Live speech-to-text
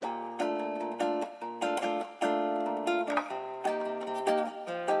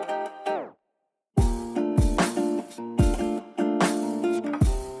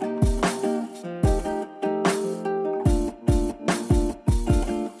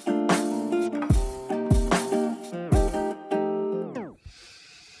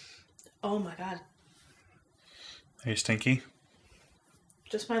Are you stinky?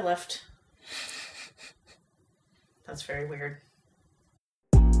 Just my left. That's very weird.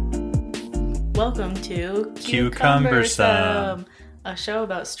 Welcome to Cucumbersome, a show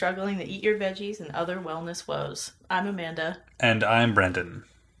about struggling to eat your veggies and other wellness woes. I'm Amanda. and I'm Brendan.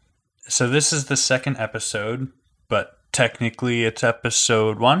 So this is the second episode, but technically it's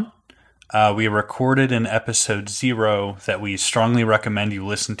episode 1. We recorded an episode 0 that we strongly recommend you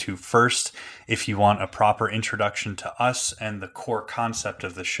listen to first if you want a proper introduction to us and the core concept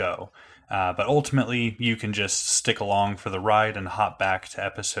of the show. But ultimately, you can just stick along for the ride and hop back to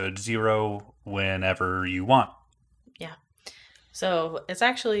episode 0 whenever you want. Yeah. So it's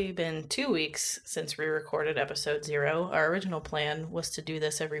actually been 2 weeks since we recorded episode 0. Our original plan was to do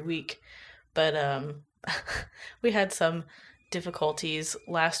this every week, but we had some difficulties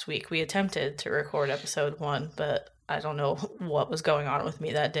last week. We attempted to record episode 1, but I don't know what was going on with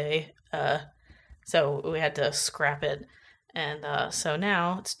me that day. So we had to scrap it. And so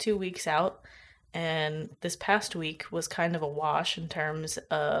now it's 2 weeks out. And this past week was kind of a wash in terms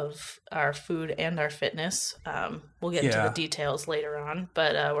of our food and our fitness. We'll get into the details later on,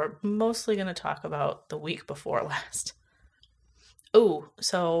 but we're mostly going to talk about the week before last. Oh,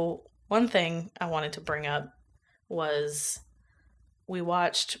 so one thing I wanted to bring up was we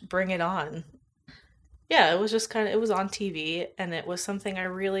watched Bring It On. Yeah, it was just it was on TV, and it was something I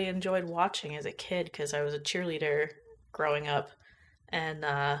really enjoyed watching as a kid because I was a cheerleader growing up. And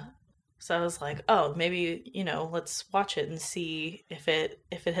so I was like, oh, maybe, let's watch it and see if it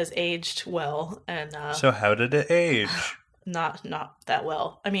has aged well. And So how did it age? Not that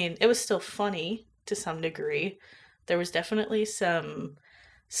well. I mean, it was still funny to some degree. There was definitely some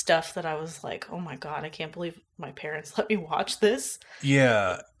stuff that I was like, oh my God, I can't believe my parents let me watch this.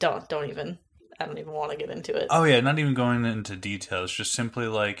 Yeah. Don't even. I don't even want to get into it. Oh yeah, not even going into details, just simply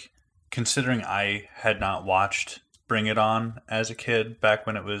like considering I had not watched Bring It On as a kid back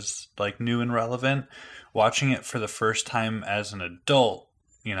when it was like new and relevant, watching it for the first time as an adult,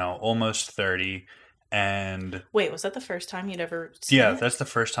 almost 30, and wait, was that the first time you'd ever seen it? Yeah, that's the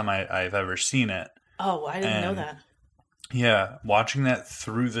first time I've ever seen it. Oh, I didn't know that. Yeah, watching that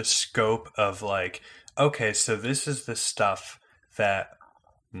through the scope of like, okay, so this is the stuff that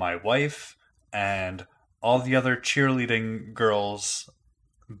my wife and all the other cheerleading girls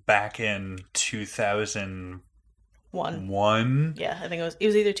back in 2001. Yeah, I think it was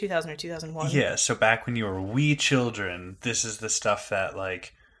either 2000 or 2001. Yeah, so back when you were wee children, this is the stuff that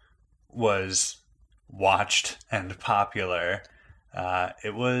like was watched and popular.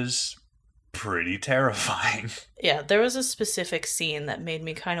 It was pretty terrifying. Yeah, there was a specific scene that made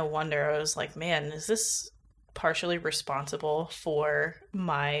me kind of wonder. I was like, man, is this partially responsible for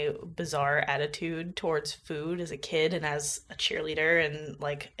my bizarre attitude towards food as a kid and as a cheerleader and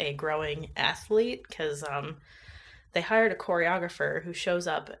like a growing athlete? Because they hired a choreographer who shows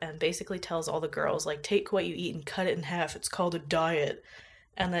up and basically tells all the girls, like, take what you eat and cut it in half. It's called a diet.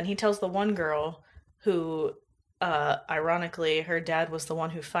 And then he tells the one girl who, ironically, her dad was the one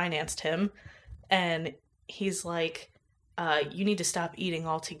who financed him. And he's like, you need to stop eating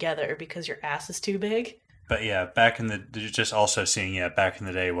altogether because your ass is too big. But yeah, back in the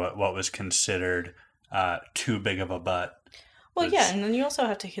day, what was considered too big of a butt. Well, yeah, and then you also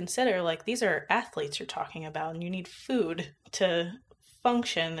have to consider, like, these are athletes you're talking about, and you need food to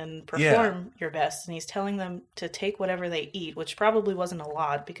function and perform your best. And he's telling them to take whatever they eat, which probably wasn't a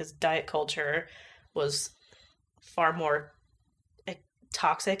lot because diet culture was far more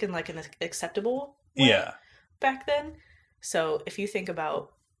toxic and like an acceptable way back then. So if you think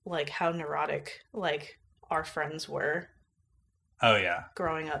about like how neurotic like our friends were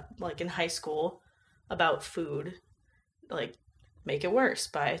growing up like in high school about food, like make it worse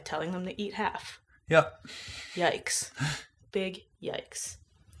by telling them to eat half. Yep. Yikes. Big yikes.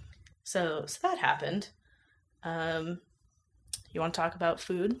 So that happened. You want to talk about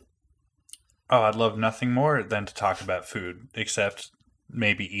food? Oh, I'd love nothing more than to talk about food, except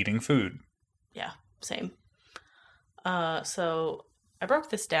maybe eating food. Yeah, same. So I broke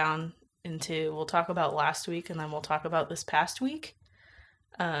this down into, we'll talk about last week and then we'll talk about this past week.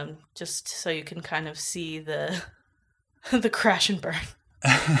 Just so you can kind of see the the crash and burn.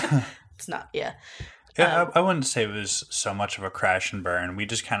 It's not, Yeah, I wouldn't say it was so much of a crash and burn. We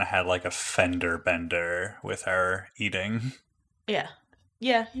just kind of had like a fender bender with our eating. Yeah,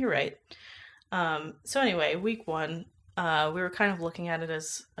 you're right. So anyway, week 1, we were kind of looking at it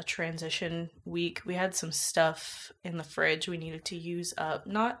as a transition week. We had some stuff in the fridge we needed to use up.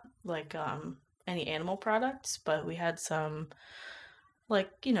 Not like any animal products, but we had some like,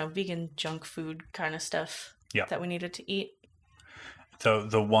 vegan junk food kind of stuff that we needed to eat. So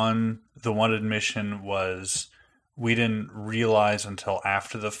the one admission was we didn't realize until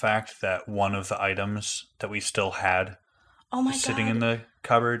after the fact that one of the items that we still had Oh my sitting in god. the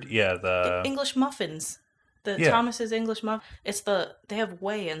cupboard, English muffins. The yeah, Thomas's English muffin. They have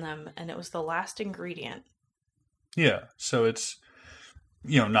whey in them, and it was the last ingredient. yeah. So it's,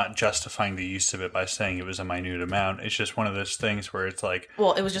 not justifying the use of it by saying it was a minute amount. It's just one of those things where it's like,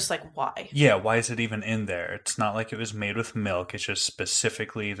 Well, it was just like, why? yeah, why is it even in there? It's not like it was made with milk. It's just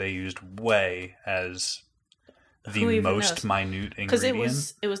specifically they used whey as the Who even most knows? minute Because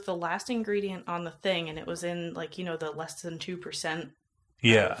ingredient. it was the last ingredient on the thing, and it was in like the less than 2%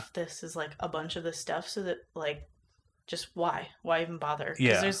 Yeah, of this is like a bunch of this stuff. So that like, just why even bother? Because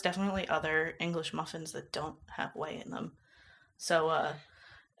yeah. there's definitely other English muffins that don't have whey in them. So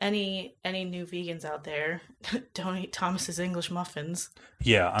any new vegans out there, don't eat Thomas's English muffins.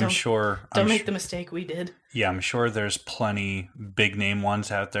 Yeah, I'm Don't sure. don't make the mistake we did. Yeah, I'm sure there's plenty big name ones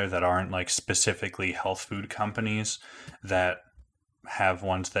out there that aren't like specifically health food companies that have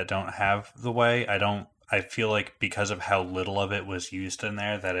ones that don't have the whey. I feel like because of how little of it was used in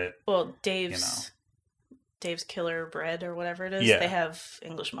there that it, Well, Dave's Killer Bread or whatever it is, Yeah. they have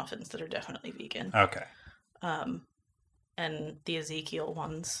English muffins that are definitely vegan. okay. Um, and the Ezekiel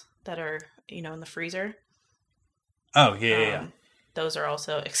ones that are, in the freezer. Oh, yeah. Those are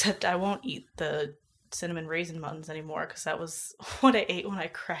also, except I won't eat the cinnamon raisin buns anymore because that was what I ate when I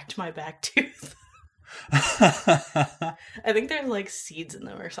cracked my back tooth. I think there's like seeds in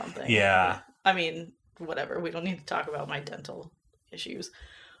them or something. Yeah. I mean, whatever. We don't need to talk about my dental issues.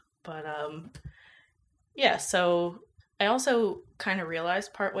 But yeah, so I also kind of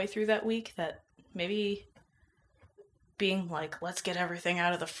realized partway through that week that maybe being like, let's get everything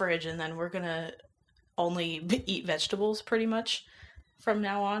out of the fridge and then we're going to only eat vegetables pretty much from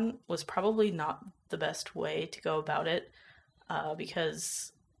now on was probably not the best way to go about it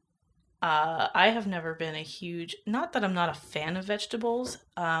because I have never been a huge, not that I'm not a fan of vegetables,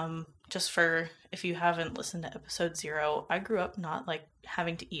 just for if you haven't listened to episode 0, I grew up not like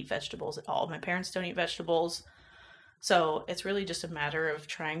having to eat vegetables at all. My parents don't eat vegetables. So it's really just a matter of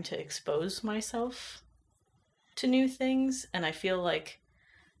trying to expose myself to new things. And I feel like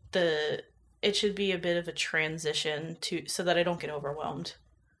it should be a bit of a transition so that I don't get overwhelmed.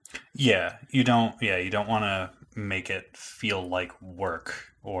 Yeah, you don't want to make it feel like work,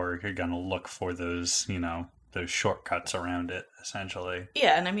 or you're going to look for those, those shortcuts around it essentially.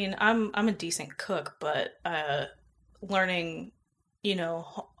 Yeah, and I mean, I'm a decent cook, but learning,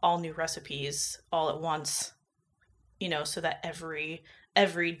 all new recipes all at once, so that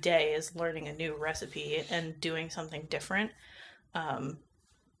every day is learning a new recipe and doing something different,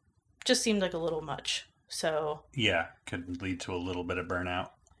 just seemed like a little much. So Yeah, could lead to a little bit of burnout.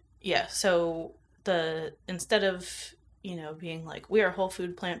 yeah, so instead of being like, we are whole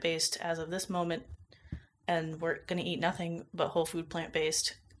food plant-based as of this moment and we're gonna eat nothing but whole food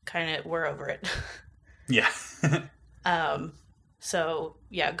plant-based, kind of we're over it. Yeah. So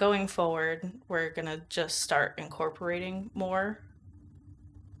yeah, going forward we're gonna just start incorporating more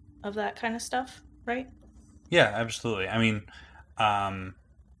of that kind of stuff, right? Yeah, absolutely. I mean,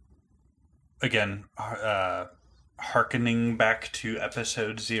 again, hearkening back to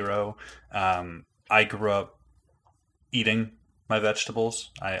episode 0, I grew up eating my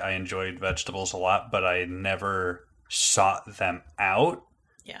vegetables. I enjoyed vegetables a lot, but I never sought them out.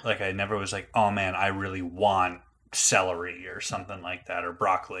 Yeah. Like, I never was like, oh man, I really want celery or something like that, or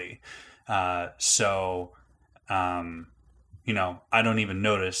broccoli. So, I don't even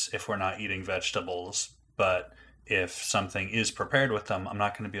notice if we're not eating vegetables, but if something is prepared with them, I'm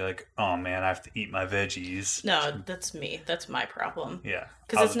not going to be like, oh man, I have to eat my veggies. No, that's me. That's my problem. Yeah.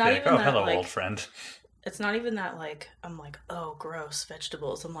 Because it's not like, even oh, that, hello, like, old friend. it's not even that like I'm like, oh gross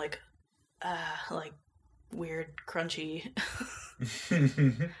vegetables. I'm like, like weird crunchy.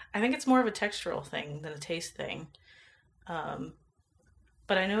 I think it's more of a textural thing than a taste thing.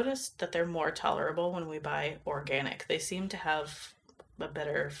 But I noticed that they're more tolerable when we buy organic. They seem to have a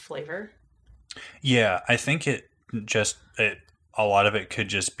better flavor. Yeah, I think a lot of it could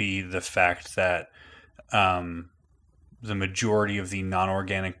just be the fact that the majority of the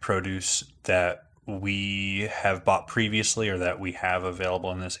non-organic produce that we have bought previously or that we have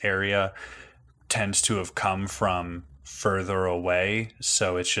available in this area tends to have come from further away,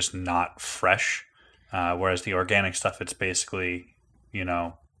 so it's just not fresh. Whereas the organic stuff, it's basically,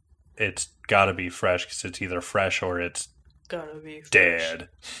 it's got to be fresh because it's either fresh or it's Gotta be fresh. dead.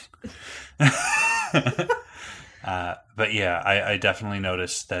 But yeah, I definitely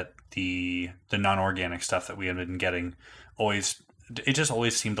noticed that the non-organic stuff that we had been getting it just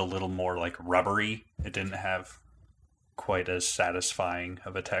always seemed a little more like rubbery. It didn't have quite as satisfying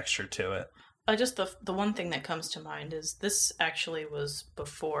of a texture to it. I just the one thing that comes to mind is this actually was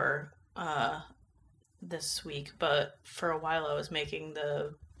before this week, but for a while I was making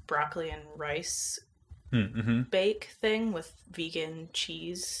the broccoli and rice Mm-hmm. bake thing with vegan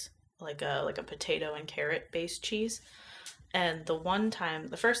cheese, like a potato and carrot based cheese. And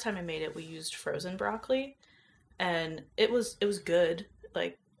the first time I made it, we used frozen broccoli, and it was good.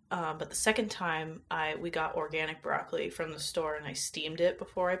 But the second time we got organic broccoli from the store, and I steamed it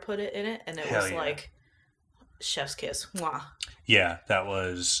before I put it in it, and it Hell was yeah. like chef's kiss. Mwah. Yeah, that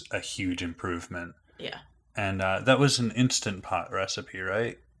was a huge improvement. Yeah. And that was an Instant Pot recipe,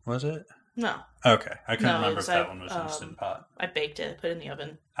 right? Was it? No. Okay. I couldn't No, remember if that I, one was Instant Pot. I baked it, put it in the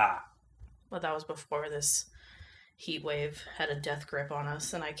oven. Ah. But that was before this heat wave had a death grip on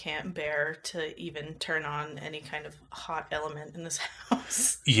us, and I can't bear to even turn on any kind of hot element in this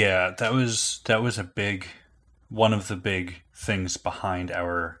house. Yeah, that was one of the big things behind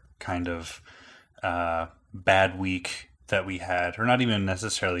our kind of bad week that we had, or not even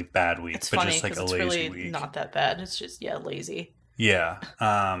necessarily bad week, It's but funny just like because a it's lazy really week. not that bad. It's just lazy. Yeah.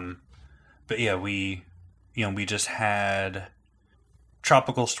 But yeah, we just had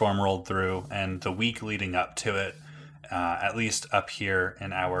tropical storm rolled through, and the week leading up to it, at least up here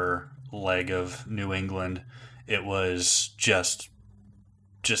in our leg of New England, it was just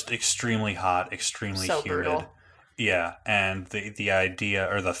extremely hot, extremely So humid. brutal. Yeah, and the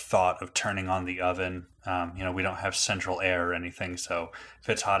idea or the thought of turning on the oven, we don't have central air or anything, so if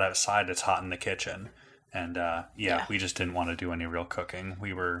it's hot outside, it's hot in the kitchen. And Yeah. we just didn't want to do any real cooking.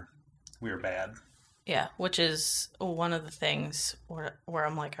 We were bad. Yeah, which is one of the things where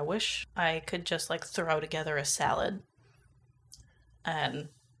I'm like, I wish I could just like throw together a salad and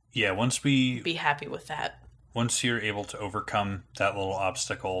Yeah, be happy with that. once you're able to overcome that little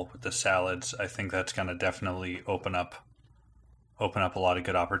obstacle with the salads, I think that's going to definitely open up a lot of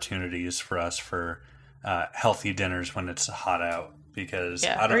good opportunities for us for healthy dinners when it's hot out. Because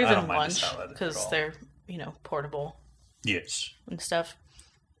Yeah, I or don't even mind a lunch salad at because all. they're portable Yes. and stuff.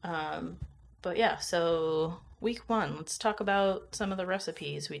 But yeah, so week one, let's talk about some of the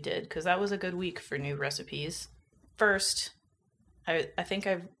recipes we did because that was a good week for new recipes. First, I think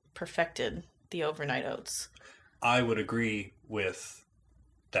I've perfected the overnight oats. I would agree with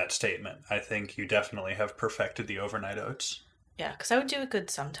that statement. I think you definitely have perfected the overnight oats. Yeah, because I would do it good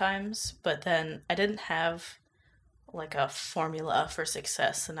sometimes, but then I didn't have like a formula for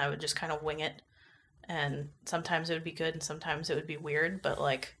success, and I would just kind of wing it. And sometimes it would be good, and sometimes it would be weird, but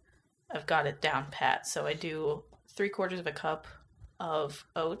like I've got it down pat. So I do 3/4 of a cup of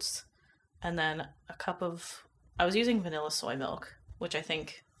oats, and then a cup of. I was using vanilla soy milk, which I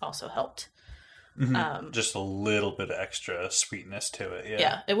think also helped. Just a little bit of extra sweetness to it.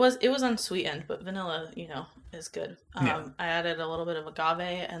 Yeah, it was unsweetened, but vanilla, is good. Yeah. I added a little bit of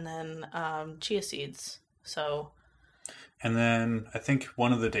agave and then chia seeds. So And then I think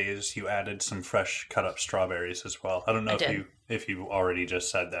one of the days you added some fresh cut up strawberries as well. I don't know I did. if you already just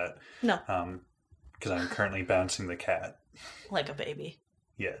said that. No, Because I'm currently bouncing the cat. like a baby.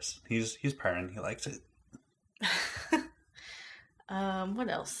 Yes, he's purring. He likes it. What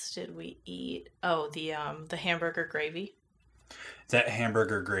else did we eat? Oh, the hamburger gravy. That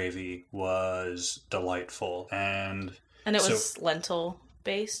hamburger gravy was delightful, and And it so was lentil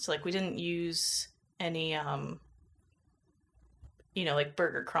based. Like we didn't use any like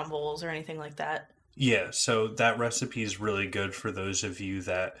burger crumbles or anything like that. yeah, so that recipe is really good for those of you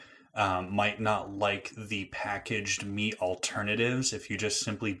that might not like the packaged meat alternatives. If you just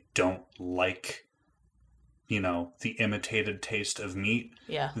simply don't like, the imitated taste of meat,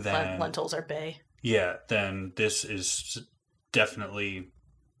 Yeah, then lentils are bae. yeah, then this is definitely,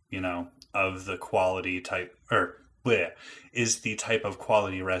 of the quality type, or bleh, is the type of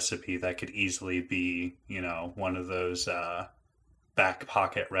quality recipe that could easily be, one of those back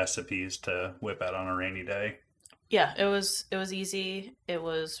pocket recipes to whip out on a rainy day. Yeah, it was easy. It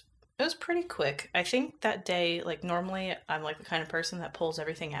was pretty quick. I think that day, like normally I'm like the kind of person that pulls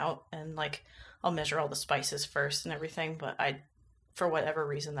everything out and like I'll measure all the spices first and everything, but for whatever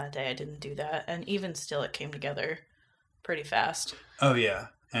reason that day I didn't do that, and even still it came together pretty fast. Oh yeah,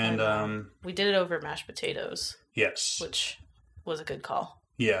 and We did it over mashed potatoes, yes, which was a good call.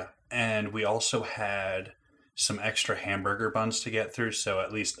 yeah, and we also had some extra hamburger buns to get through. So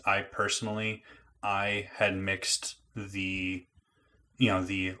at least I personally, I had mixed the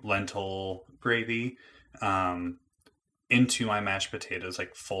lentil gravy into my mashed potatoes,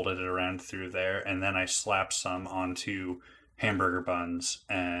 like folded it around through there, and then I slapped some onto hamburger buns.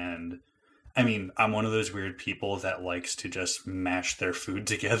 And I mean, I'm one of those weird people that likes to just mash their food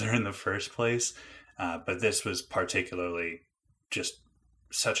together in the first place, but this was particularly just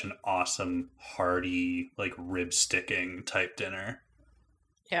such an awesome, hearty, like rib sticking type dinner.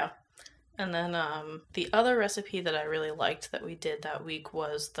 Yeah. And then the other recipe that I really liked that we did that week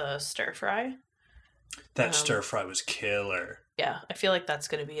was the stir fry. That stir fry was killer. Yeah, I feel like that's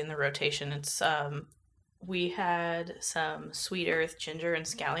going to be in the rotation. It's we had some Sweet Earth ginger and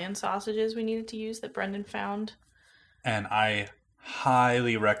scallion sausages we needed to use that Brendan found. And I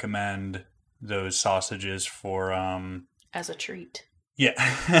highly recommend those sausages for as a treat.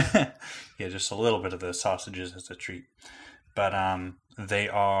 Yeah. Yeah, just a little bit of the sausages as a treat. But they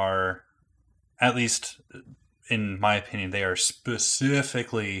are, at least in my opinion, they are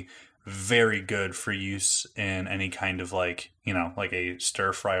specifically very good for use in any kind of like, like a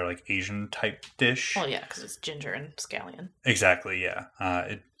stir fry or like Asian type dish. Well, yeah, because it's ginger and scallion. Exactly, yeah.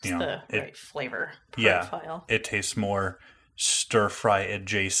 Right flavor Yeah, profile. it tastes more stir fry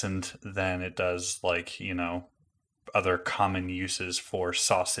adjacent than it does like, other common uses for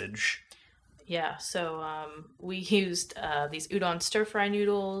sausage. Yeah, so we used these udon stir fry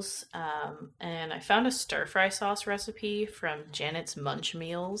noodles, and I found a stir fry sauce recipe from Janet's Munch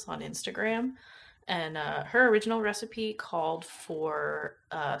Meals on Instagram. And her original recipe called for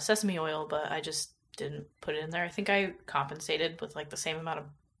sesame oil, but I just didn't put it in there. I think I compensated with like the same amount of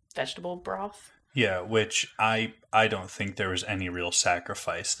vegetable broth. Yeah, which I don't think there was any real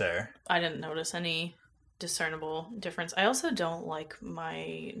sacrifice there. I didn't notice any discernible difference. I also don't like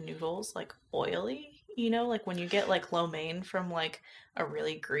my noodles like oily, like when you get like lo mein from like a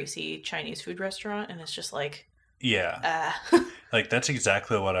really greasy Chinese food restaurant and it's just like like that's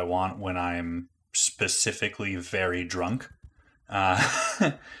exactly what I want when I'm specifically very drunk.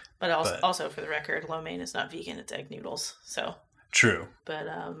 But also for the record, lo mein is not vegan, it's egg noodles. So true. But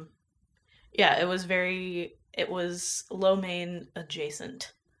yeah, it was lo mein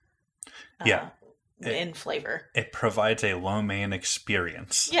adjacent. Yeah. In flavor. It provides a lo mein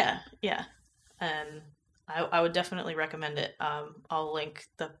experience. Yeah. And I would definitely recommend it. I'll link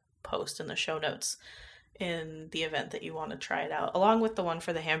the post in the show notes in the event that you want to try it out, along with the one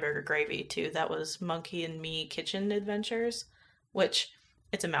for the hamburger gravy too. That was Monkey and Me Kitchen Adventures, which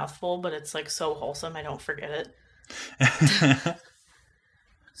it's a mouthful, but it's like so wholesome I don't forget it.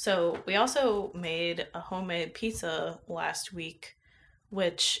 So we also made a homemade pizza last week,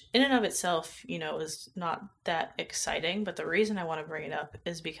 which in and of itself, is not that exciting. But the reason I want to bring it up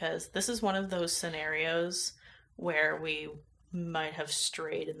is because this is one of those scenarios where we might have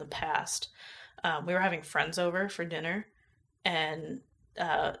strayed in the past. We were having friends over for dinner, and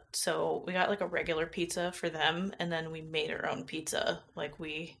so we got like a regular pizza for them, and then we made our own pizza. Like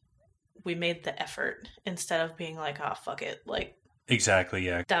we made the effort instead of being like, oh, fuck it. Like, exactly,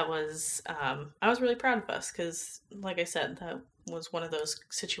 yeah. That was, I was really proud of us because, like I said, that was one of those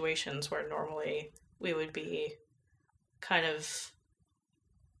situations where normally we would be kind of...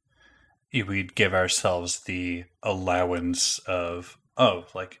 We'd give ourselves the allowance of,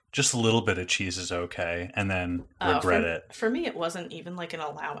 like, just a little bit of cheese is okay, and then regret it. For me, it wasn't even like an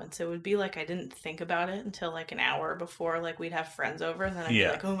allowance. It would be like I didn't think about it until like an hour before, like, we'd have friends over, and then I'd be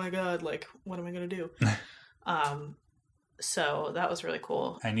like, oh my god, like, what am I going to do? So that was really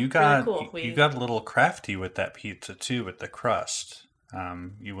cool. And you got you got a little crafty with that pizza too, with the crust.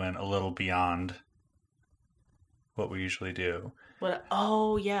 You went a little beyond what we usually do. What?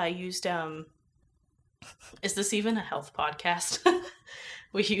 Oh yeah, I used is this even a health podcast?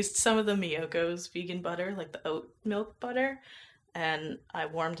 We used some of the Miyoko's vegan butter, like the oat milk butter, and I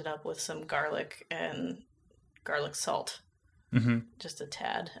warmed it up with some garlic and garlic salt. Mm-hmm. Just a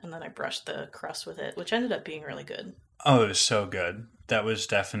tad, and then I brushed the crust with it, which ended up being really good. Oh, it was so good. That was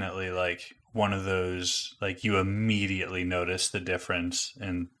definitely like one of those, like, you immediately notice the difference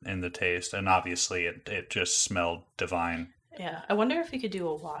in the taste, and obviously it just smelled divine. Yeah, I wonder if we could do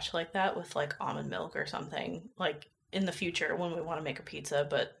a wash like that with like almond milk or something, like in the future when we want to make a pizza,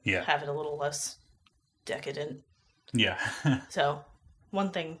 but have it a little less decadent. Yeah. So,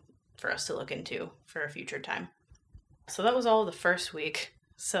 one thing for us to look into for a future time. So that was all the first week.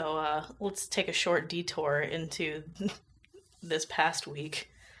 So let's take a short detour into this past week.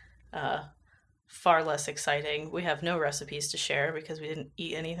 Far less exciting. We have no recipes to share because we didn't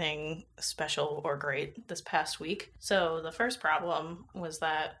eat anything special or great this past week. So the first problem was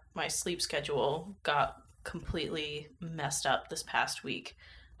that my sleep schedule got completely messed up this past week.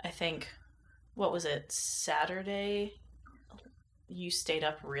 I think, what was it, Saturday? You stayed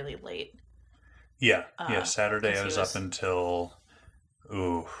up really late. Yeah, Saturday I was up until...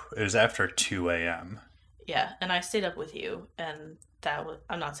 Ooh, it was after 2 a.m. Yeah, and I stayed up with you, and that was,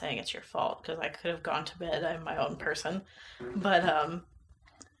 I'm not saying it's your fault, because I could have gone to bed. I'm my own person. But,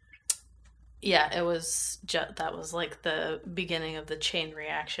 Yeah, it was that was like the beginning of the chain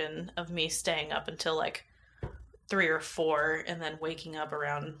reaction of me staying up until like 3 or 4 and then waking up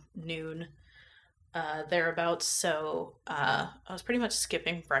around noon thereabouts. So I was pretty much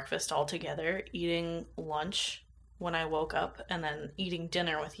skipping breakfast altogether, eating lunch when I woke up, and then eating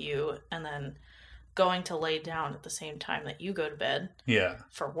dinner with you, and then going to lay down at the same time that you go to bed Yeah.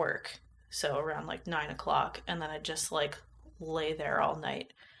 for work. So around like 9 o'clock, and then I just like lay there all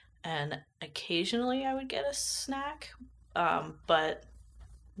night. And occasionally I would get a snack, but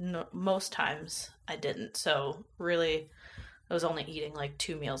no, most times I didn't. So really, I was only eating like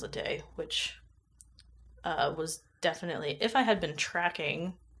 2 meals a day, which was definitely, if I had been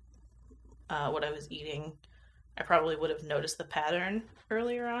tracking what I was eating, I probably would have noticed the pattern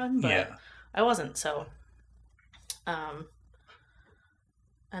earlier on, but Yeah. I wasn't. So, um,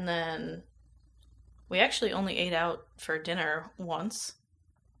 and then we actually only ate out for dinner once,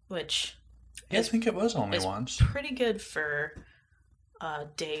 which Yeah, I is think it was only is once. pretty good for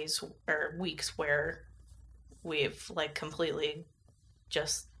days or weeks where we've like completely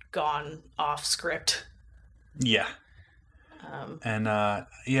just gone off script. Yeah. Um, And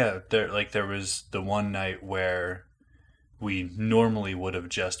yeah, there was the one night where we normally would have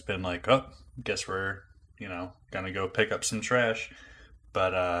just been like, oh, guess we're, gonna go pick up some trash.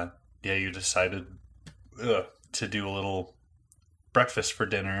 But yeah, you decided to do a little breakfast for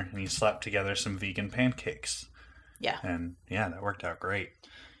dinner, and you slapped together some vegan pancakes. yeah, And yeah, that worked out great.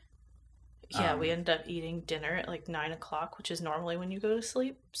 yeah, we ended up eating dinner at like 9 o'clock, which is normally when you go to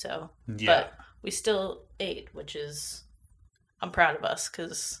sleep. So, Yeah. but we still ate, which is I'm proud of us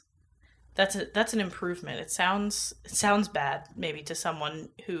because that's an improvement. It sounds bad maybe to someone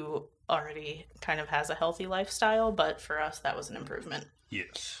who already kind of has a healthy lifestyle, but for us that was an improvement.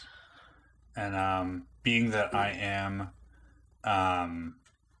 Yes. And being that um,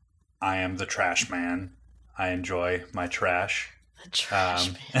 I am the trash man. I enjoy my trash. The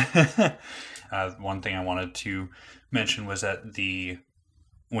trash man. One thing I wanted to mention was that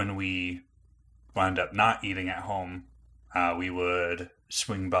when we wound up not eating at home, we would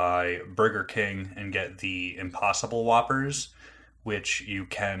swing by Burger King and get the Impossible Whoppers, which you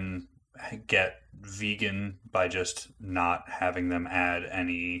can get vegan by just not having them add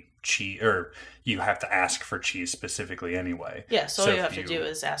any cheese, or you have to ask for cheese specifically anyway. Yeah, so all you have to do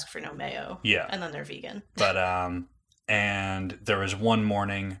is ask for no mayo. Yeah. And then they're vegan. But and there was one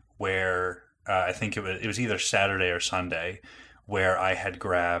morning where I think it was either Saturday or Sunday where I had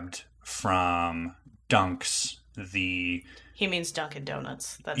grabbed from Dunk's the He means Dunkin'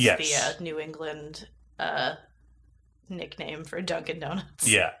 Donuts. That's Yes. the New England nickname for Dunkin' Donuts.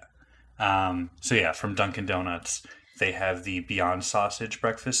 Yeah. So yeah, from Dunkin' Donuts, they have the Beyond Sausage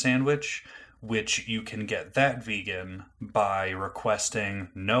breakfast sandwich, which you can get that vegan by requesting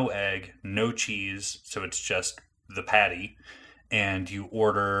no egg, no cheese, so it's just the patty, and you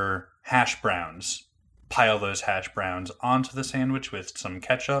order hash browns. Pile those hash browns onto the sandwich with some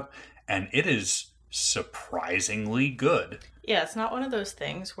ketchup, and it is surprisingly good. Yeah, it's not one of those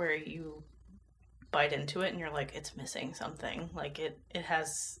things where you bite into it and you're like, it's missing something. Like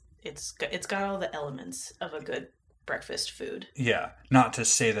it's got all the elements of a good breakfast food. Yeah, not to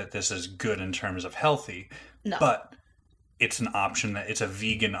say that this is good in terms of healthy, No. but it's an option it's a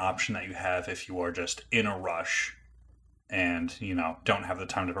vegan option that you have if you are just in a rush and, don't have the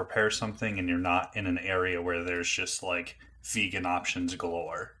time to prepare something and you're not in an area where there's just like vegan options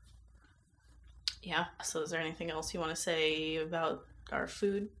galore. Yeah. So is there anything else you want to say about our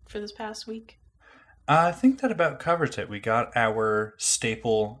food for this past week? I think that about covers it. We got our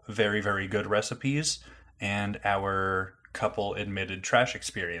staple, very, very good recipes and our couple admitted trash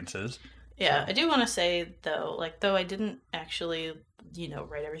experiences. Yeah, I do want to say though, though I didn't actually,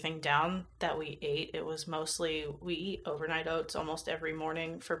 write everything down that we ate, it was mostly we eat overnight oats almost every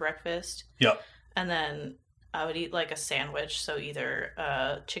morning for breakfast. Yep. And then I would eat like a sandwich, so either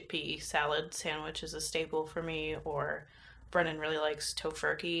a chickpea salad sandwich is a staple for me, or Brennan really likes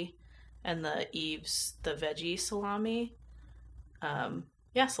tofurkey, and the veggie salami.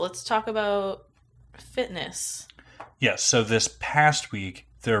 Yeah, so let's talk about fitness. Yes, so this past week,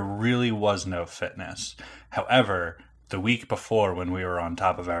 there really was no fitness. However, the week before when we were on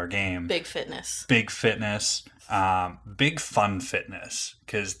top of our game, Big fitness. big fitness, big fun fitness,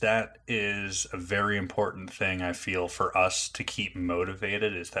 because that is a very important thing I feel for us to keep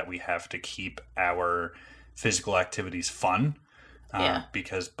motivated, is that we have to keep our physical activities fun. Yeah.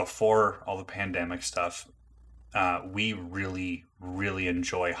 Because before all the pandemic stuff, we really, really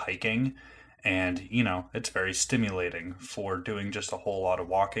enjoy hiking. And, it's very stimulating for doing just a whole lot of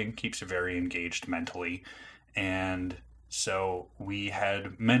walking, keeps you very engaged mentally. And So we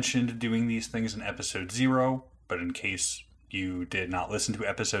had mentioned doing these things in episode 0, but in case you did not listen to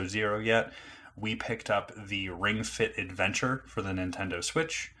episode 0 yet, we picked up the Ring Fit Adventure for the Nintendo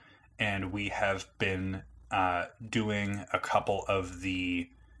Switch, and we have been doing a couple of the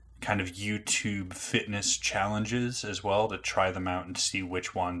kind of YouTube fitness challenges as well to try them out and see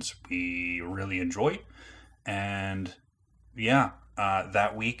which ones we really enjoy. And yeah,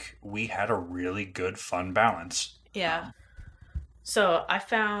 that week we had a really good, fun balance. Yeah. So I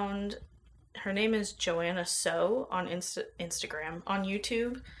found her name is Joanna So on Instagram, on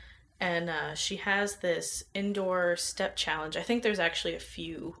YouTube, and she has this indoor step challenge. I think there's actually a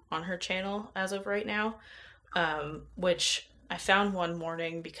few on her channel as of right now, which I found one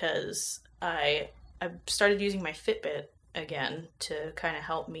morning because I started using my Fitbit again to kind of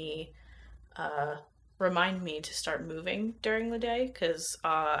help me remind me to start moving during the day, because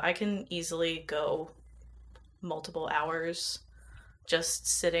I can easily go multiple hours just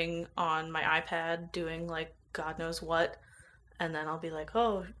sitting on my iPad doing like God knows what, and then I'll be like,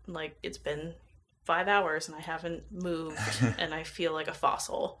 oh, like it's been 5 hours and I haven't moved and I feel like a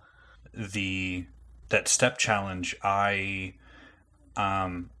fossil. That step challenge, I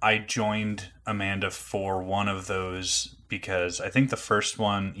joined Amanda for one of those because I think the first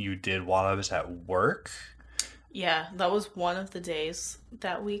one you did while I was at work. Yeah, that was one of the days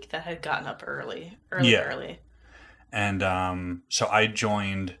that week that had gotten up early. And so I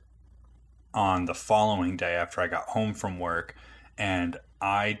joined on the following day after I got home from work, and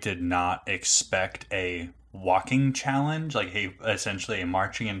I did not expect a walking challenge, like essentially a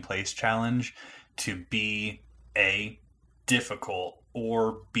marching in place challenge, to be A, difficult,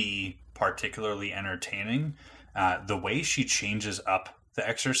 or B, particularly entertaining. The way she changes up the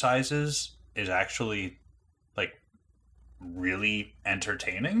exercises is actually like really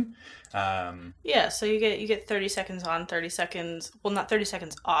entertaining. Yeah, so you get 30 seconds on, 30 seconds, well, not 30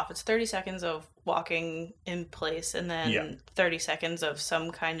 seconds off. It's 30 seconds of walking in place, and then 30 seconds of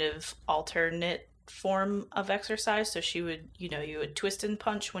some kind of alternate form of exercise. So she would, you would twist and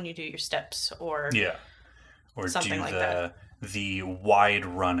punch when you do your steps, or something do like that. The wide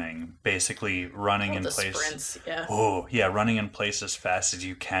running, basically running in the place. Sprints, yeah. Oh, yeah, running in place as fast as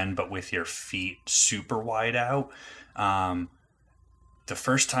you can, but with your feet super wide out. The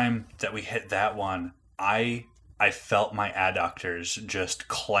first time that we hit that one, I felt my adductors just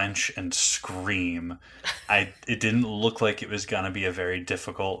clench and scream. It didn't look like it was going to be a very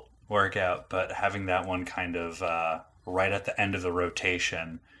difficult workout, but having that one kind of right at the end of the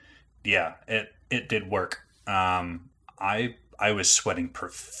rotation, yeah, it did work. I was sweating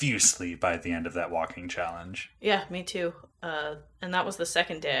profusely by the end of that walking challenge. Yeah, me too. And that was the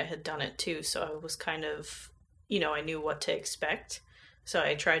second day I had done it too, so I was kind of, I knew what to expect. So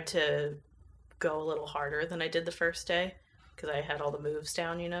I tried to go a little harder than I did the first day because I had all the moves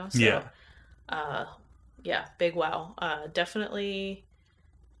down, So, yeah, big wow. Definitely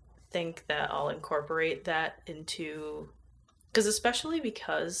think that I'll incorporate that into, because especially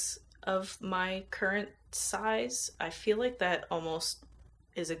because of my current size, I feel like that almost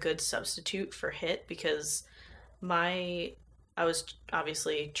is a good substitute for HIIT, because I was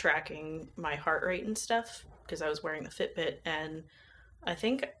obviously tracking my heart rate and stuff because I was wearing the Fitbit, and I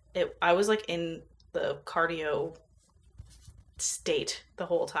think I was like in the cardio state the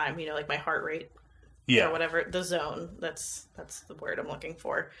whole time, like my heart rate, or whatever, the zone. That's the word I'm looking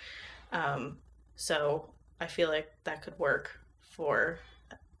for. So I feel like that could work for,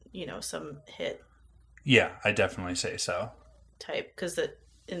 some HIIT. Yeah, I definitely say so. Type, because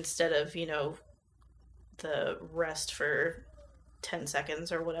instead of, the rest for 10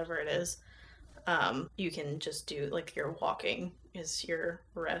 seconds or whatever it is, you can just do like your walking is your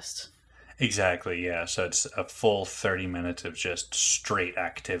rest. Exactly, yeah. So it's a full 30 minutes of just straight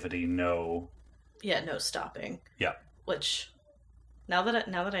activity, no stopping. Yeah. Which now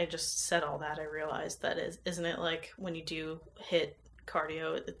that I just said all that, I realized that isn't it like when you do HIIT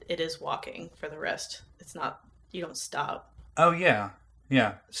cardio, it is walking for the rest. It's not, you don't stop. Oh yeah.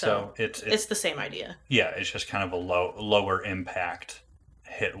 Yeah. So it's the same idea. Yeah, it's just kind of a lower impact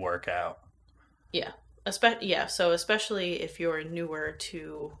HIIT workout. Yeah. So especially if you're newer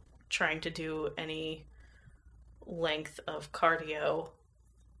to trying to do any length of cardio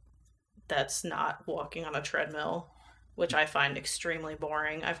that's not walking on a treadmill, which I find extremely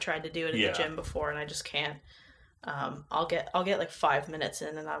boring. I've tried to do it in the gym before and I just can't. I'll get like 5 minutes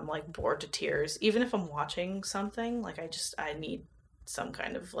in and I'm like bored to tears. Even if I'm watching something, like I need some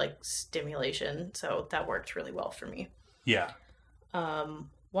kind of like stimulation. So that worked really well for me. Yeah.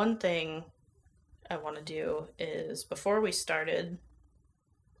 One thing I want to do is, before we started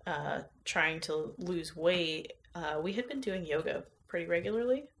trying to lose weight, We had been doing yoga pretty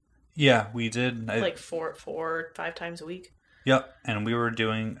regularly, Yeah, we did. like 5 times a week. Yep, and we were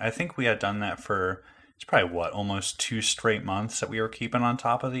doing. I think we had done that for it's probably what almost 2 straight months that we were keeping on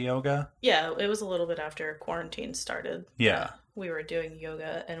top of the yoga. Yeah, it was a little bit after quarantine started. Yeah, We were doing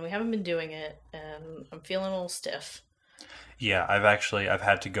yoga, and we haven't been doing it, and I'm feeling a little stiff. yeah. I've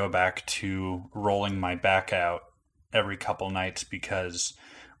had to go back to rolling my back out every couple nights because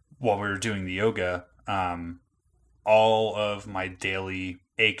while we were doing the yoga, all of my daily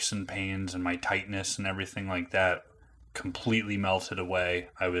aches and pains and my tightness and everything like that completely melted away.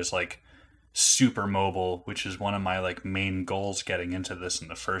 I was like super mobile, which is one of my like main goals getting into this in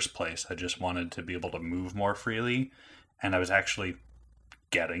the first place. I just wanted to be able to move more freely, and I was actually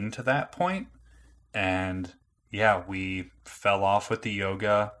getting to that point. And yeah, we fell off with the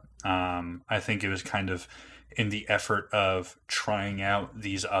yoga. I think it was kind of in the effort of trying out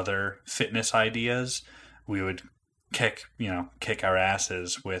these other fitness ideas. We would kick our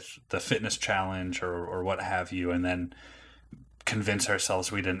asses with the fitness challenge or what have you, and then convince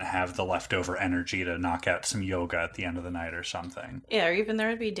ourselves we didn't have the leftover energy to knock out some yoga at the end of the night or something. Yeah, or even there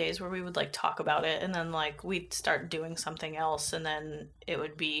would be days where we would like talk about it, and then like we'd start doing something else, and then it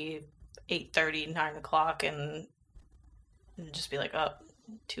would be 8:30, 9 o'clock, and just be like, oh,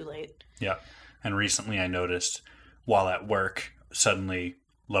 too late. Yeah. And recently I noticed while at work, suddenly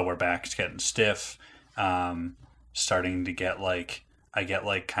lower back's getting stiff, starting to get like, I get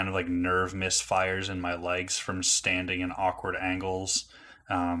like kind of like nerve misfires in my legs from standing in awkward angles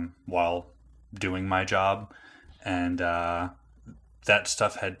while doing my job. And that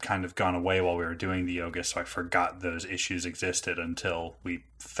stuff had kind of gone away while we were doing the yoga, so I forgot those issues existed until we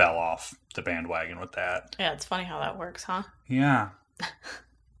fell off the bandwagon with that. Yeah, it's funny how that works, huh? Yeah.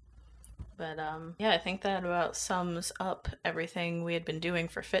 But yeah, I think that about sums up everything we had been doing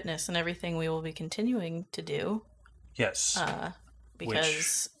for fitness and everything we will be continuing to do. Yes.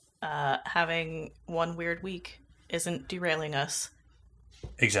 Because having one weird week isn't derailing us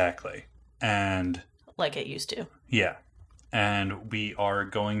Exactly. And like it used to. yeah. And we are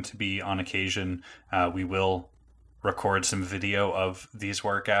going to be on occasion, we will record some video of these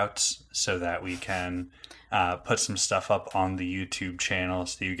workouts so that we can put some stuff up on the YouTube channel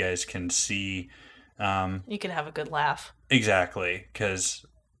so you guys can see. You could have a good laugh. Exactly. Because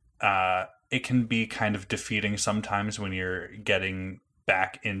it can be kind of defeating sometimes when you're getting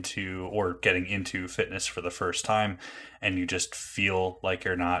back into or getting into fitness for the first time and you just feel like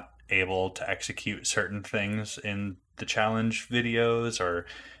you're not able to execute certain things in the challenge videos, or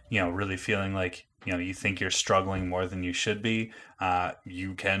really feeling like you think you're struggling more than you should be.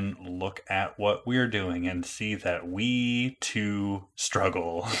 You can look at what we're doing and see that we too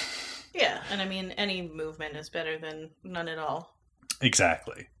struggle. Yeah, and I mean, any movement is better than none at all.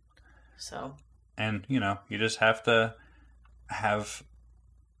 Exactly. So, and you just have to have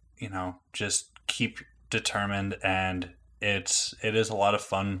just keep determined, and it is a lot of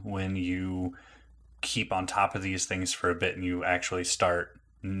fun when you keep on top of these things for a bit and you actually start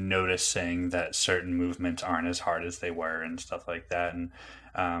noticing that certain movements aren't as hard as they were and stuff like that. And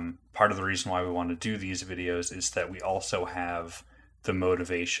part of the reason why we want to do these videos is that we also have the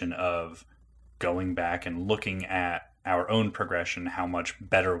motivation of going back and looking at our own progression, how much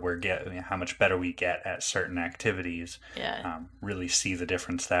better we get at certain activities. yeah. Really see the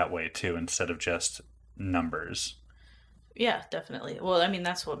difference that way too, instead of just numbers. Yeah, definitely. Well, I mean,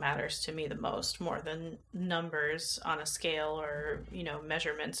 that's what matters to me the most, more than numbers on a scale or,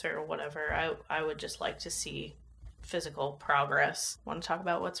 measurements or whatever. I would just like to see physical progress. Want to talk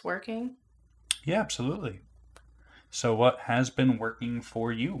about what's working? Yeah, absolutely. So what has been working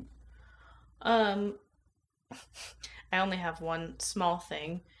for you? I only have one small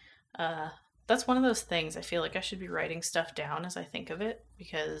thing. That's one of those things I feel like I should be writing stuff down as I think of it,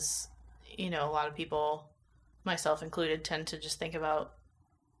 because, a lot of people, myself included, tend to just think about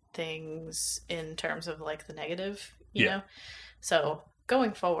things in terms of like the negative, you know? So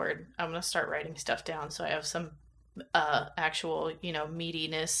going forward, I'm going to start writing stuff down so I have some actual,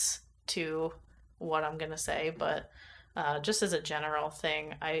 meatiness to what I'm going to say. But just as a general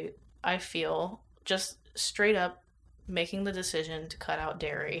thing, I feel just straight up making the decision to cut out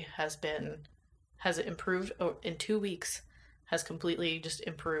dairy has improved in 2 weeks, has completely just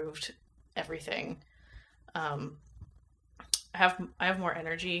improved everything. I have more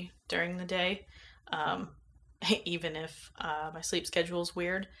energy during the day, even if my sleep schedule is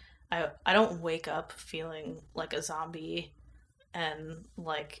weird. I don't wake up feeling like a zombie and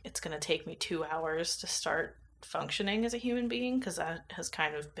like it's gonna take me 2 hours to start functioning as a human being, because that has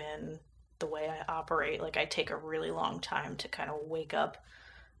kind of been the way I operate. Like, I take a really long time to kind of wake up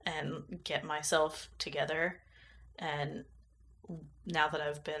and get myself together. And now that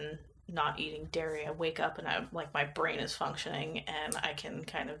I've been not eating dairy, I wake up and I'm like, my brain is functioning and I can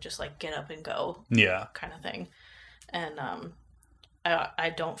kind of just like get up and go, Yeah. kind of thing. And I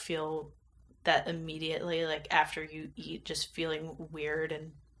don't feel that immediately, like after you eat, just feeling weird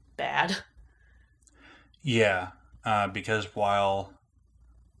and bad. Yeah. Because while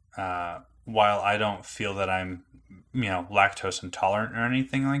I don't feel that I'm, lactose intolerant or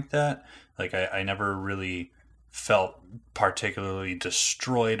anything like that, like I never really felt particularly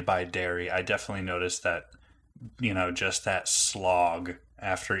destroyed by dairy. I definitely noticed that, just that slog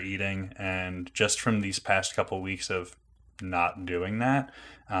after eating, and just from these past couple weeks of not doing that,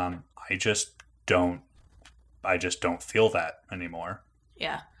 I just don't, feel that anymore.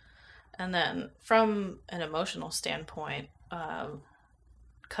 Yeah. And then from an emotional standpoint,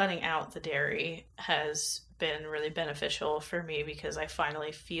 cutting out the dairy has been really beneficial for me because I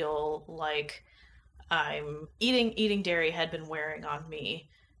finally feel like I'm eating dairy had been wearing on me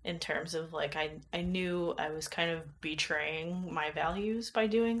in terms of like I knew I was kind of betraying my values by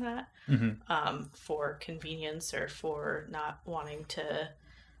doing that, Mm-hmm. for convenience or for not wanting to,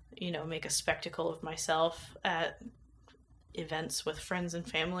 make a spectacle of myself at events with friends and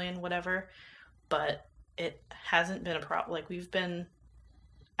family and whatever. But it hasn't been a problem. Like we've been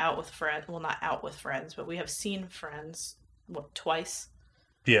out with friends, well, not out with friends, but we have seen friends, what, twice,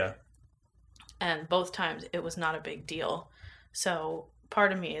 Yeah. and both times it was not a big deal. So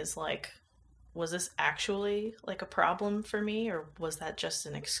part of me is like, was this actually like a problem for me, or was that just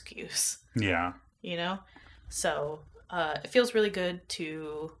an excuse? Yeah. You know? So it feels really good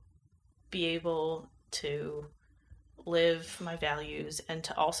to be able to live my values and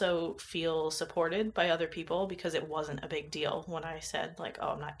to also feel supported by other people because it wasn't a big deal when I said, like, oh,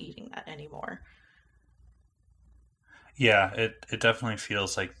 I'm not eating that anymore. Yeah, it definitely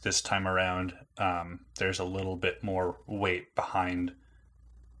feels like this time around, there's a little bit more weight behind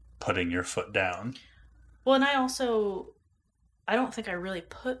putting your foot down. Well, and I don't think I really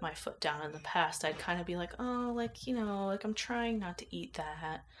put my foot down in the past. I'd kind of be like, oh, like, like I'm trying not to eat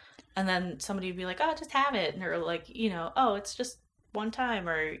that. And then somebody would be like, oh, just have it. Or like, oh, it's just one time.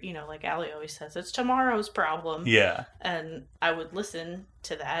 Or, like Allie always says, it's tomorrow's problem. Yeah. And I would listen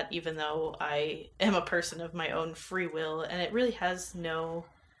to that, even though I am a person of my own free will. And it really has no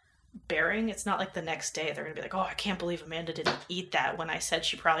bearing. It's not like the next day they're going to be like, oh, I can't believe Amanda didn't eat that when I said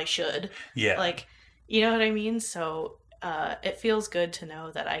she probably should. Yeah. Like, you know what I mean? So it feels good to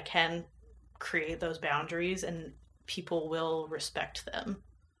know that I can create those boundaries and people will respect them.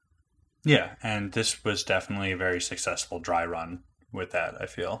 Yeah, and this was definitely a very successful dry run with that, I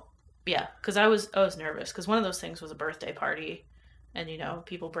feel. Yeah, because I was nervous because one of those things was a birthday party, and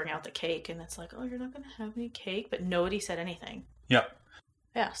people bring out the cake and it's like, oh, you're not gonna have any cake, but nobody said anything. Yep.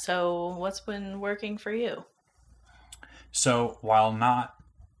 Yeah. So what's been working for you? So while not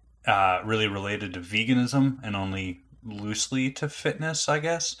really related to veganism and only loosely to fitness, I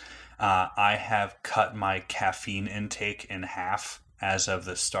guess, I have cut my caffeine intake in half as of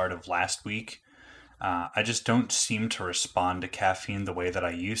the start of last week. I just don't seem to respond to caffeine the way that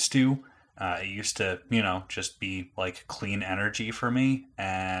I used to. It used to, just be like clean energy for me.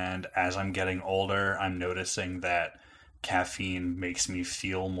 And as I'm getting older, I'm noticing that caffeine makes me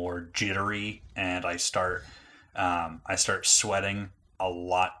feel more jittery, and I start sweating a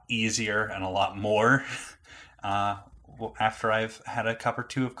lot easier and a lot more uh, after I've had a cup or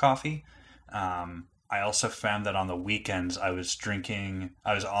two of coffee. I also found that on the weekends I was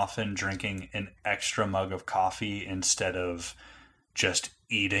often drinking an extra mug of coffee instead of just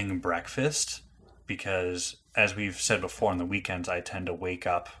eating breakfast, because as we've said before, on the weekends I tend to wake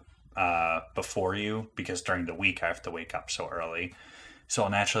up before you, because during the week I have to wake up so early. So I'll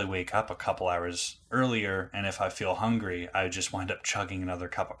naturally wake up a couple hours earlier, and if I feel hungry, I just wind up chugging another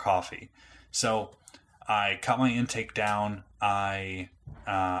cup of coffee. So I cut my intake down. I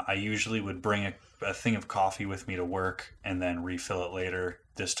usually would bring a thing of coffee with me to work and then refill it later.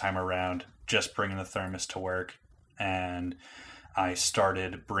 This time around, just bringing the thermos to work, and I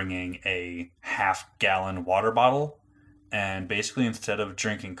started bringing a half-gallon water bottle. And basically, instead of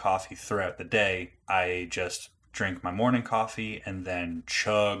drinking coffee throughout the day, I just drink my morning coffee and then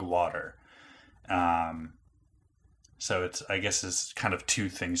chug water. So I guess it's kind of two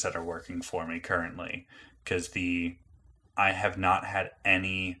things that are working for me currently, because I have not had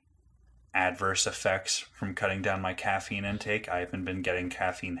any adverse effects from cutting down my caffeine intake. I haven't been getting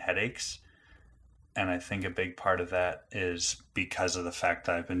caffeine headaches. And I think a big part of that is because of the fact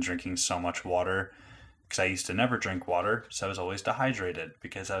that I've been drinking so much water. Because I used to never drink water, so I was always dehydrated.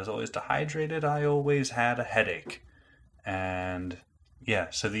 Because I was always dehydrated, I always had a headache. And Yeah,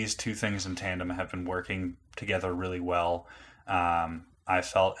 so these two things in tandem have been working together really well. I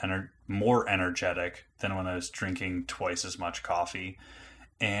felt more energetic than when I was drinking twice as much coffee.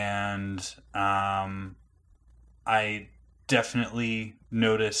 And I definitely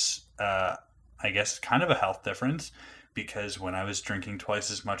notice, I guess, kind of a health difference because when I was drinking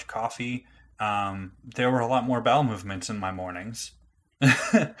twice as much coffee, there were a lot more bowel movements in my mornings.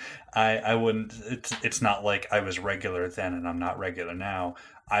 I wouldn't. It's not like I was regular then and I'm not regular now.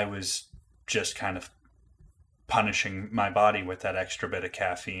 I was just kind of punishing my body with that extra bit of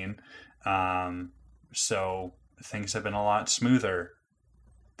caffeine. So things have been a lot smoother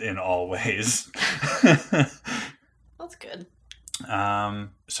in all ways. That's good.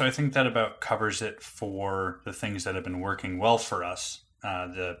 So I think that about covers it for the things that have been working well for us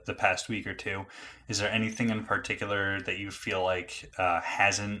the past week or two. Is there anything in particular that you feel like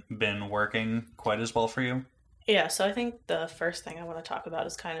hasn't been working quite as well for you? Yeah, so I think the first thing I want to talk about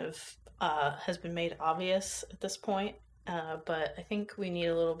is kind of has been made obvious at this point, but I think we need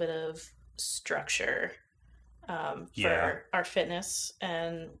a little bit of structure Yeah. for our fitness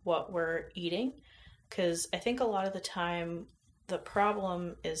and what we're eating. Because I think a lot of the time, the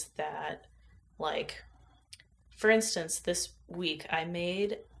problem is that, like, for instance, this week I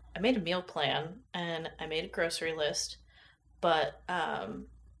made a meal plan and I made a grocery list, but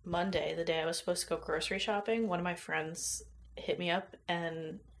Monday, the day I was supposed to go grocery shopping, one of my friends hit me up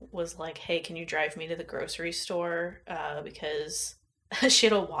and was like, "Hey, can you drive me to the grocery store?" Because she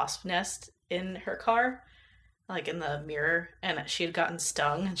had a wasp nest in her car, like in the mirror, and she had gotten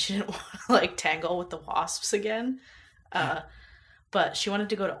stung and she didn't want to like tangle with the wasps again. Uh, but she wanted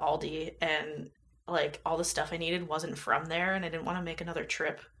to go to Aldi and like all the stuff I needed wasn't from there, and I didn't want to make another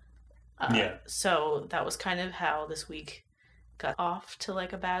trip. Yeah. So that was kind of how this week got off to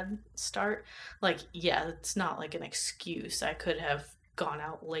like a bad start. Like, yeah, it's not like an excuse. I could have gone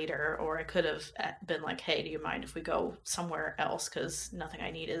out later, or I could have been like, "Hey, do you mind if we go somewhere else? Because nothing I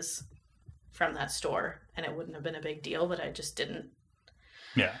need is from that store," and it wouldn't have been a big deal, but I just didn't.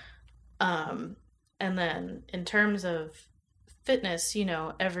 Yeah. Um, and then in terms of fitness,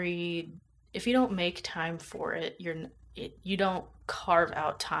 every if you don't make time for it, you don't carve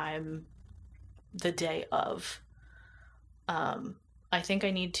out time the day of. Um, I think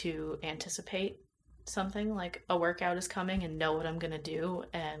I need to anticipate something like a workout is coming and know what I'm going to do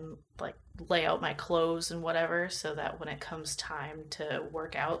and like lay out my clothes and whatever so that when it comes time to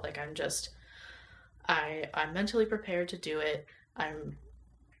work out, like I'm mentally prepared to do it. I'm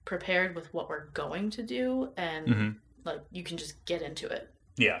prepared with what we're going to do and Hmm. like you can just get into it.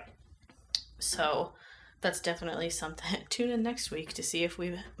 Yeah. So that's definitely something. Tune in next week to see if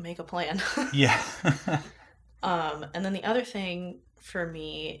we make a plan. Yeah. And then the other thing for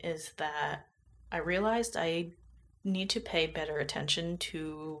me is that I realized I need to pay better attention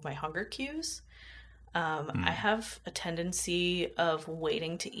to my hunger cues. I Mm. have a tendency of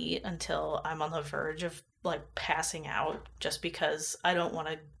waiting to eat until I'm on the verge of like passing out just because I don't want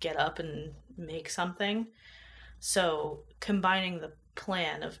to get up and make something. So combining the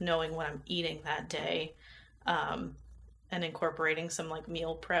plan of knowing what I'm eating that day, um, and incorporating some like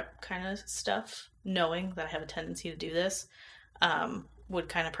meal prep kind of stuff, knowing that I have a tendency to do this, would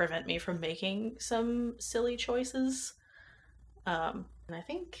kind of prevent me from making some silly choices. And I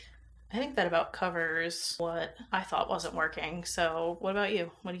think that about covers what I thought wasn't working. So, what about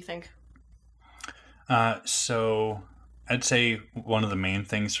you? What do you think? So I'd say one of the main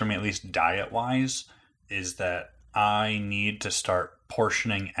things for me, at least diet wise, is that I need to start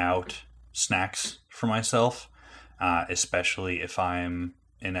portioning out snacks for myself, especially if I'm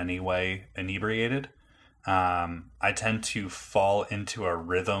in any way inebriated. I tend to fall into a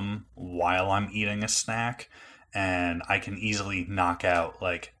rhythm while I'm eating a snack, and I can easily knock out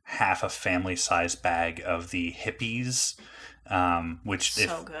like half a family size bag of the hippies. Which,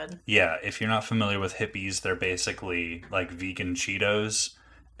 So good. if you're not familiar with hippies, they're basically like vegan Cheetos,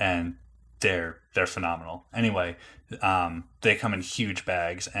 and they're phenomenal. Anyway, they come in huge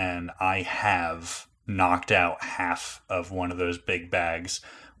bags, and I have knocked out half of one of those big bags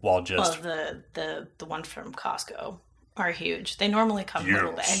while Well, just the one from Costco are huge. They normally come in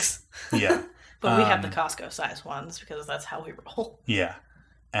little yes, bags, yeah, but we have the Costco size ones because that's how we roll. yeah,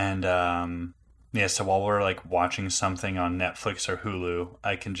 and yeah. So while we're like watching something on Netflix or Hulu,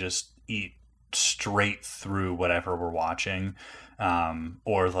 I can just eat straight through whatever we're watching,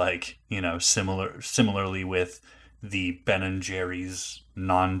 or like similarly with the Ben and Jerry's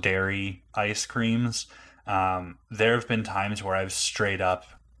non-dairy ice creams. There have been times where I've straight up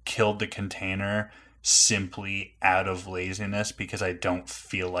killed the container simply out of laziness because I don't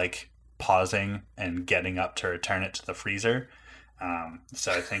feel like pausing and getting up to return it to the freezer.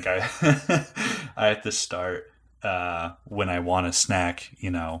 So I think I I have to start when I want a snack,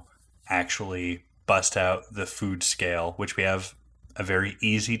 actually bust out the food scale, which we have a very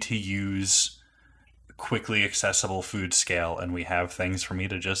easy to use, quickly accessible food scale, and we have things for me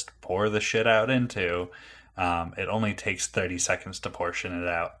to just pour the shit out into. It only takes 30 seconds to portion it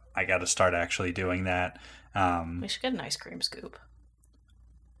out. I got to start actually doing that. We should get an ice cream scoop.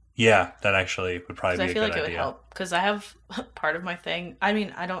 Yeah, that actually would probably be a good idea. I feel like it would help because I have part of my thing. I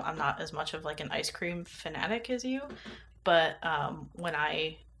mean, I'm not as much of like an ice cream fanatic as you, but when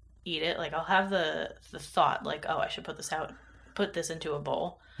I eat it, like I'll have the thought like, oh, I should put this into a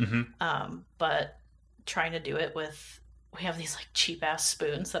bowl. Mm-hmm. But trying to do it we have these like cheap ass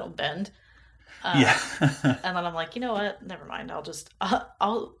spoons that'll bend. Yeah. And then I'm like, you know what? Never mind.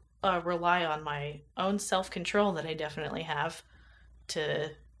 I'll rely on my own self control that I definitely have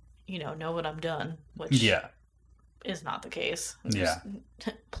to, know when I'm done, which is not the case. I'm just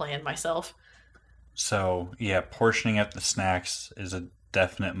playing myself. So yeah, portioning up the snacks is a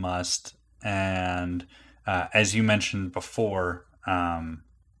definite must, and as you mentioned before,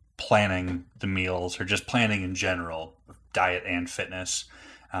 planning the meals or just planning in general, diet and fitness.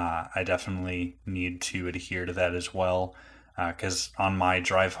 I definitely need to adhere to that as well, because on my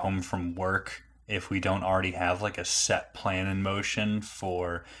drive home from work, if we don't already have like a set plan in motion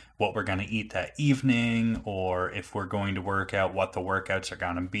for what we're going to eat that evening, or if we're going to work out what the workouts are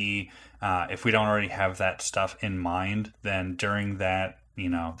going to be, if we don't already have that stuff in mind, then during that,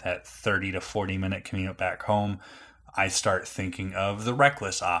 that 30 to 40 minute commute back home, I start thinking of the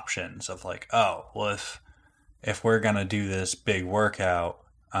reckless options of like, oh, well, if we're going to do this big workout,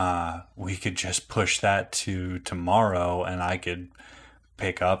 we could just push that to tomorrow and I could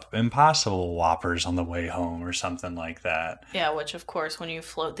pick up Impossible Whoppers on the way home or something like that. Yeah, which of course, when you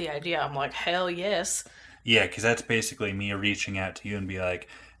float the idea, I'm like, hell yes. Yeah, because that's basically me reaching out to you and be like,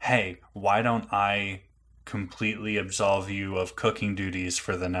 hey, why don't I completely absolve you of cooking duties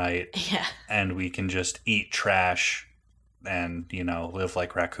for the night? Yeah. And we can just eat trash and, live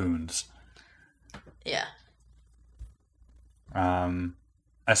like raccoons. Yeah.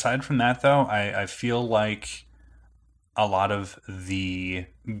 Aside from that, though, I feel like a lot of the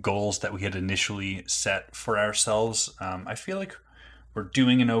goals that we had initially set for ourselves, I feel like we're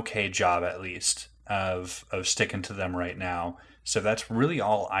doing an okay job, at least, of sticking to them right now. So that's really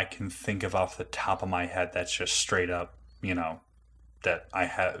all I can think of off the top of my head. That's just straight up, that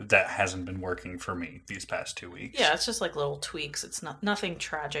that hasn't been working for me these past 2 weeks. Yeah, it's just like little tweaks. It's nothing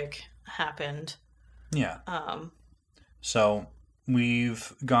tragic happened. Yeah. So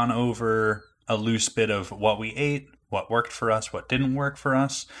we've gone over a loose bit of what we ate, what worked for us, what didn't work for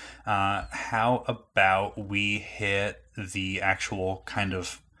us. How about we hit the actual kind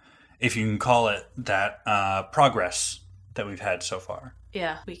of, if you can call it that, progress that we've had so far?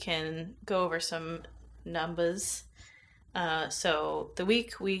 Yeah, we can go over some numbers. So the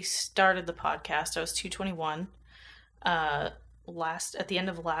week we started the podcast, I was 221. At the end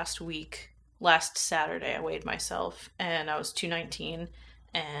of last Saturday, I weighed myself and I was 219.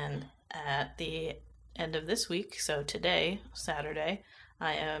 And at the end of this week, so today, Saturday,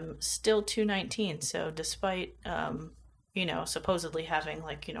 I am still 219. So despite, supposedly having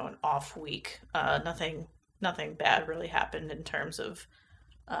like, an off week, nothing bad really happened in terms of,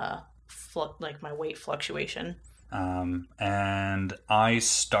 like my weight fluctuation. And I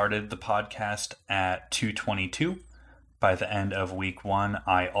started the podcast at 222. By the end of week 1,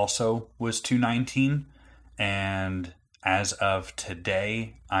 I also was 219. And as of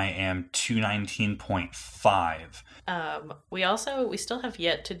today, I am 219.5. We still have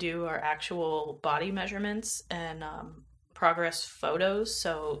yet to do our actual body measurements and progress photos.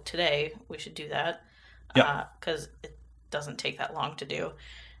 So today we should do that. Yeah. Because it doesn't take that long to do.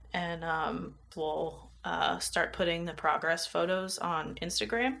 And we'll start putting the progress photos on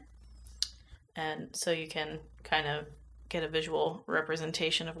Instagram. And so you can kind of get a visual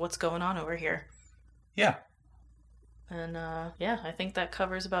representation of what's going on over here. Yeah. And I think that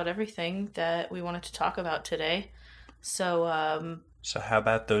covers about everything that we wanted to talk about today. So how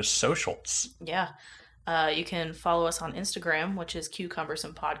about those socials? Yeah. You can follow us on Instagram, which is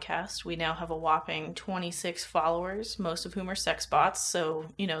Cucumbersome Podcast. We now have a whopping 26 followers, most of whom are sex bots. So,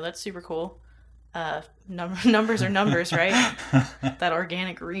 that's super cool. Numbers are numbers, right? That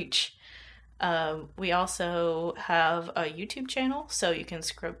organic reach. We also have a YouTube channel, so you can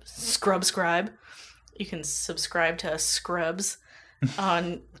scrub. You can subscribe to Scrubs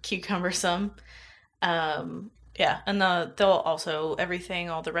on Cucumbersome. And they'll also everything,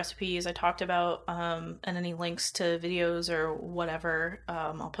 all the recipes I talked about, and any links to videos or whatever,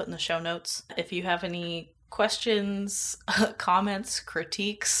 I'll put in the show notes. If you have any questions, comments,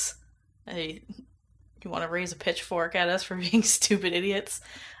 critiques, you want to raise a pitchfork at us for being stupid idiots,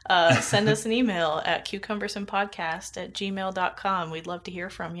 send us an email at cucumbersandpodcast@gmail.com. We'd love to hear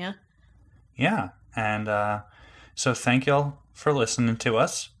from you. Yeah, and so thank y'all for listening to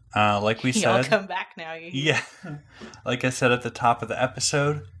us. Like we said, y'all come back now. Yeah, like I said at the top of the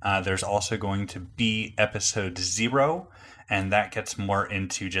episode, there's also going to be episode 0, and that gets more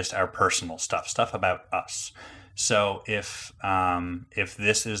into just our personal stuff about us. So if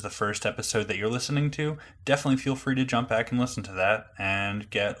this is the first episode that you're listening to, definitely feel free to jump back and listen to that and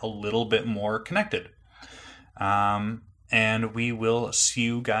get a little bit more connected. And we will see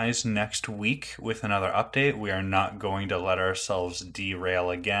you guys next week with another update. We are not going to let ourselves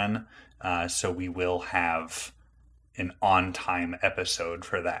derail again, so we will have an on-time episode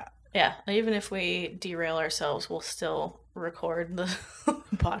for that. Yeah, even if we derail ourselves, we'll still record the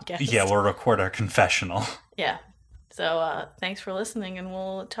podcast. Yeah, we'll record our confessional. Yeah. So thanks for listening, and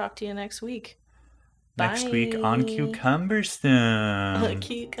we'll talk to you next week. Next week on Cucumbersome.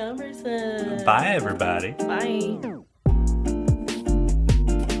 Cucumbersome. Bye, everybody. Bye.